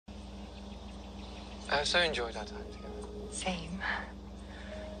I've so enjoyed our time together. Same.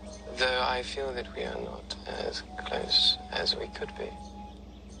 Though I feel that we are not as close as we could be.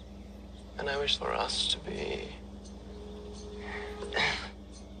 And I wish for us to be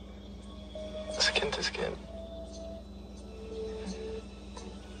skin to skin.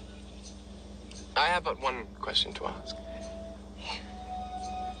 I have but one question to ask.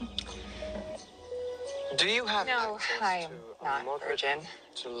 Do you have No, access I am to not a moderate virgin.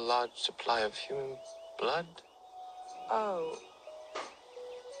 to large supply of human blood? Oh.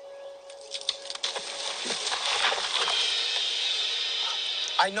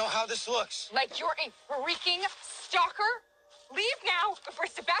 I know how this looks. Like you're a freaking stalker? Leave now before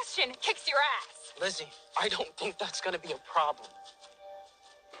Sebastian kicks your ass. Lizzie, I don't think that's gonna be a problem.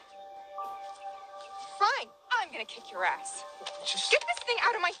 Fine, I'm gonna kick your ass. Just Get this thing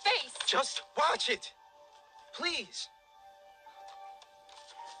out of my face. Just watch it. Please.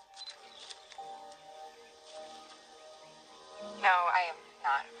 No, I am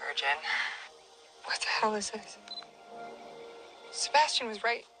not a virgin. What the hell is this? Sebastian was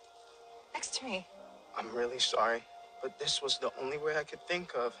right next to me. I'm really sorry, but this was the only way I could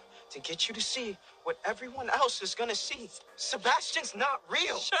think of to get you to see what everyone else is gonna see. Sebastian's not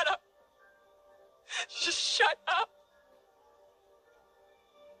real. Shut up. Just shut up.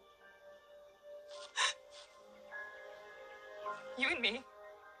 You and me,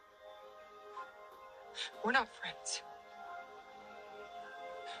 we're not friends.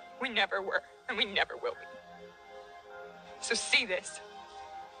 We never were, and we never will be. So see this.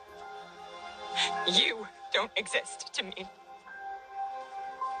 You don't exist to me.